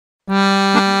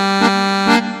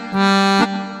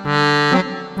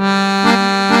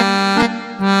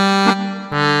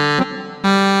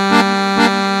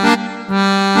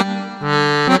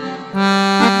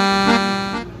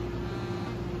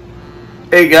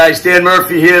guys, Dan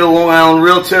Murphy here, the Long Island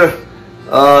Realtor.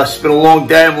 It's been a long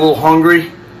day. I'm a little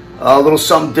hungry. A little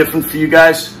something different for you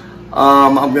guys.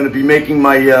 I'm going to be making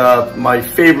my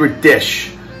favorite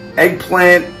dish,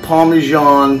 Eggplant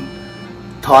Parmigiana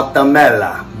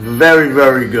Tartamella. Very,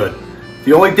 very good.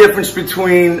 The only difference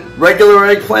between regular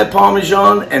eggplant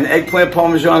parmesan and eggplant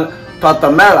parmesan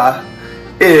tartamella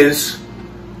is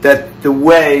that the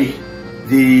way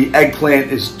the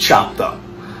eggplant is chopped up.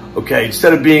 Okay,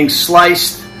 instead of being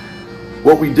sliced,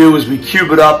 what we do is we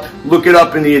cube it up. Look it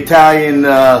up in the Italian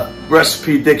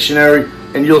recipe dictionary,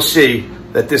 and you'll see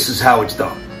that this is how it's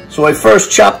done. So I first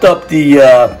chopped up the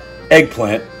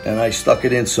eggplant, and I stuck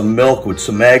it in some milk with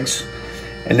some eggs.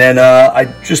 And then I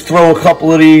just throw a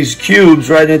couple of these cubes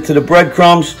right into the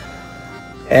breadcrumbs.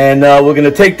 And we're going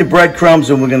to take the breadcrumbs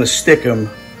and we're going to stick them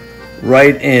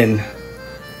right in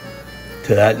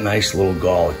to that nice little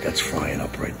garlic that's frying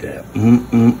up right there.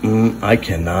 I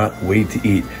cannot wait to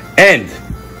eat. And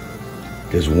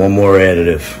there's one more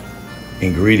additive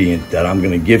ingredient that I'm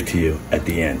going to give to you at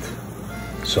the end.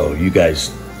 So you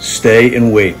guys stay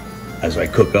and wait as I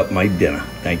cook up my dinner.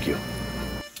 Thank you.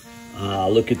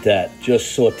 Look at that,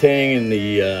 just sauteing in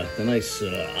the nice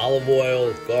olive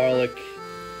oil, garlic,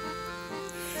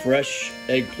 fresh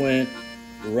eggplant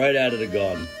right out of the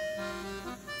garden.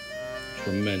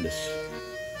 Tremendous.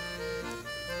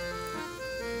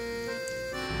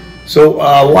 So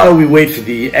while we wait for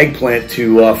the eggplant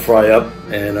to fry up,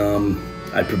 and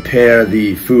I prepare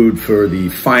the food for the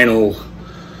final,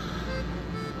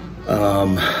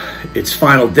 its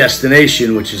final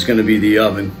destination, which is going to be the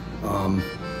oven.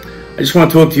 I just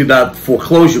want to talk to you about the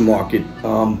foreclosure market.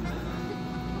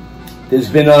 There's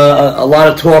been a lot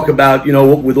of talk about, you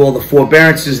know, with all the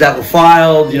forbearances that were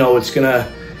filed, you know, it's gonna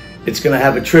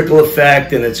have a trickle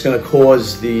effect, and it's gonna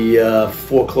cause the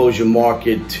foreclosure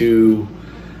market to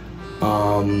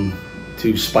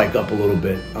spike up a little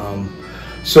bit.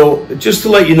 So just to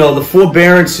let you know, the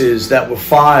forbearances that were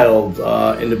filed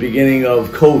in the beginning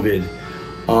of COVID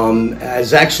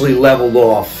has actually leveled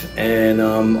off, and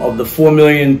of the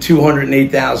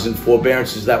 4,208,000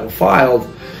 forbearances that were filed,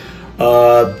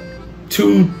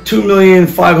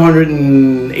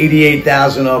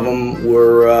 2,588,000 of them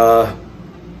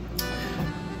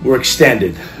were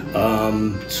extended.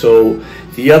 So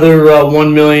the other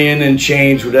 1 million and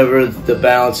change, whatever the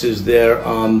balance is there,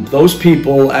 those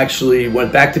people actually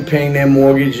went back to paying their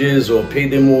mortgages or paid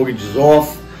their mortgages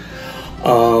off,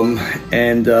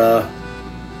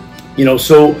 you know,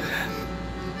 so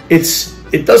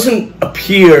it doesn't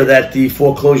appear that the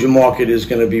foreclosure market is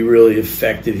going to be really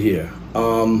affected here.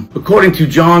 According to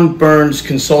John Burns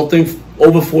Consulting,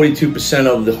 over 42%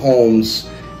 of the homes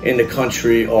in the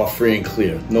country are free and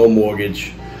clear, no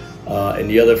mortgage, and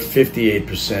the other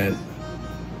 58%,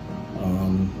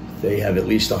 they have at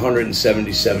least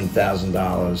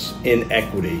 $177,000 in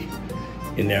equity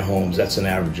in their homes. That's an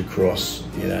average across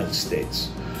the United States.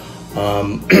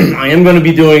 I am going to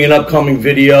be doing an upcoming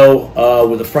video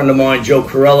with a friend of mine, Joe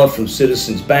Corella from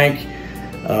Citizens Bank.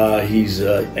 He's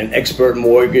an expert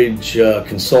mortgage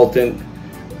consultant,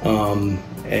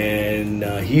 and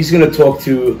he's going to talk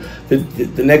to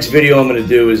the next video I'm going to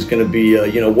do is going to be,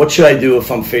 you know, what should I do if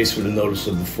I'm faced with a notice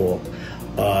of default?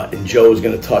 And Joe is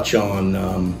going to touch on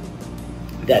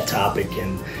that topic,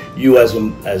 and you as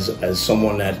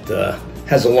someone that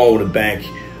has a loan with a bank,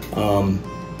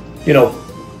 you know,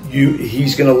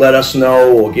 he's going to let us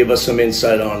know or give us some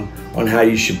insight on how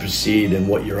you should proceed and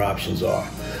what your options are.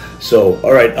 So,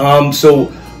 all right.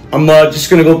 So I'm just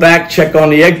going to go back, check on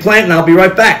the eggplant, and I'll be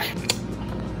right back.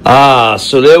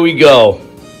 So there we go.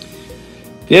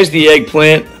 There's the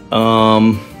eggplant,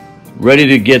 ready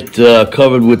to get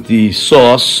covered with the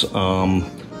sauce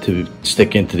to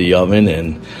stick into the oven.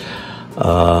 And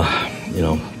you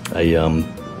know, I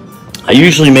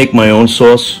usually make my own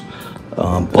sauce,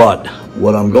 but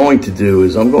what I'm going to do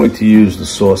is I'm going to use the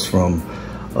sauce from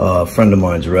a friend of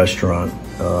mine's restaurant,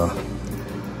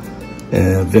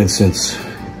 and Vincent's.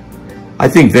 I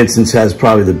think Vincent's has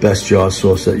probably the best jar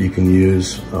sauce that you can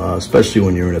use, especially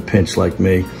when you're in a pinch like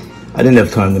me. I didn't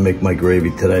have time to make my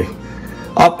gravy today.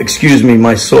 Oh, excuse me,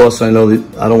 my sauce. I know that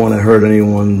I don't want to hurt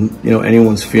anyone, you know,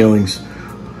 anyone's feelings,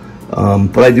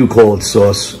 but I do call it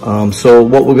sauce. So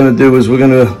what we're going to do is we're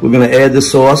gonna add the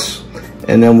sauce,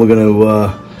 and then we're going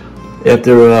to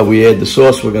after we add the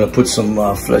sauce, we're going to put some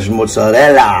fresh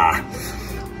mozzarella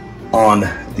on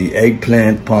the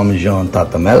eggplant Parmigiana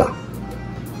Tartamella.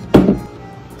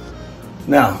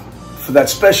 Now, for that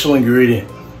special ingredient,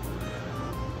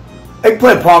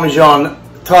 eggplant Parmigiana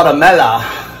Tartamella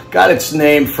got its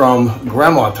name from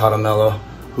Grandma Tartamella,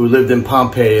 who lived in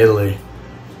Pompeii, Italy.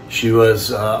 She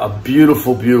was a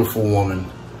beautiful, beautiful woman.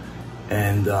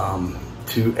 And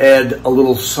to add a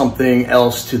little something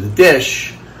else to the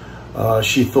dish,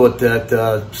 she thought that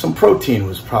some protein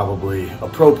was probably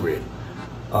appropriate.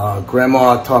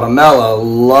 Grandma Tartamella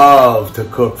loved to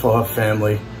cook for her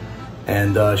family,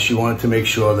 and she wanted to make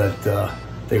sure that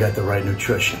they got the right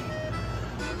nutrition.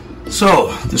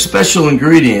 So the special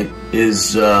ingredient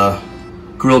is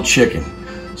grilled chicken.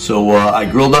 So I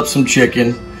grilled up some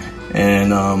chicken,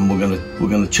 and we're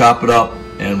gonna chop it up,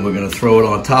 and we're gonna throw it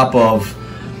on top of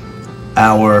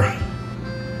our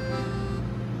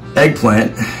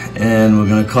eggplant, and we're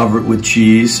gonna cover it with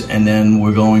cheese, and then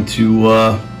we're going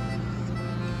to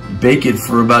bake it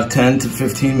for about 10 to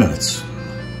 15 minutes.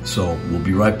 So we'll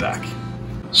be right back.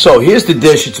 So here's the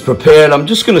dish. It's prepared. I'm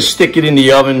just gonna stick it in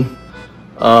the oven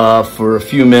for a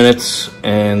few minutes,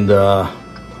 and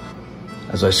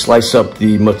as I slice up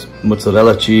the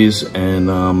mozzarella cheese, and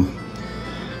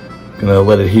gonna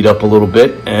let it heat up a little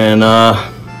bit, and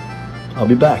I'll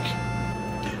be back.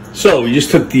 So we just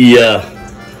took the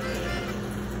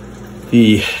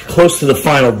close to the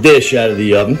final dish out of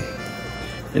the oven,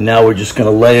 and now we're just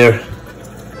gonna layer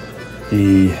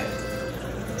the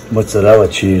mozzarella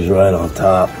cheese right on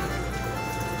top.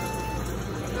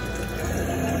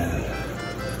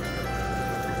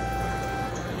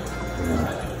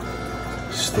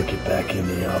 And stick it back in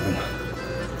the oven.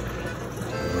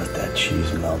 And let that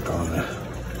cheese melt on the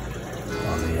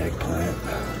eggplant.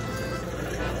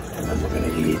 And then we're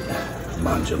gonna eat.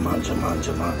 Manja, manja,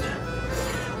 manja, manja.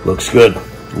 Looks good,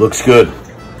 looks good.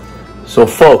 So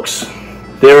folks,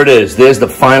 there it is. There's the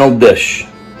final dish.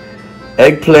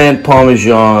 Eggplant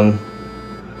Parmigiana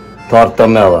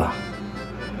Tartamella.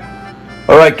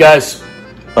 All right, guys.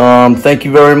 Thank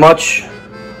you very much.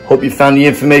 Hope you found the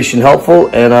information helpful,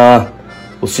 and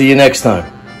we'll see you next time.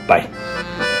 Bye.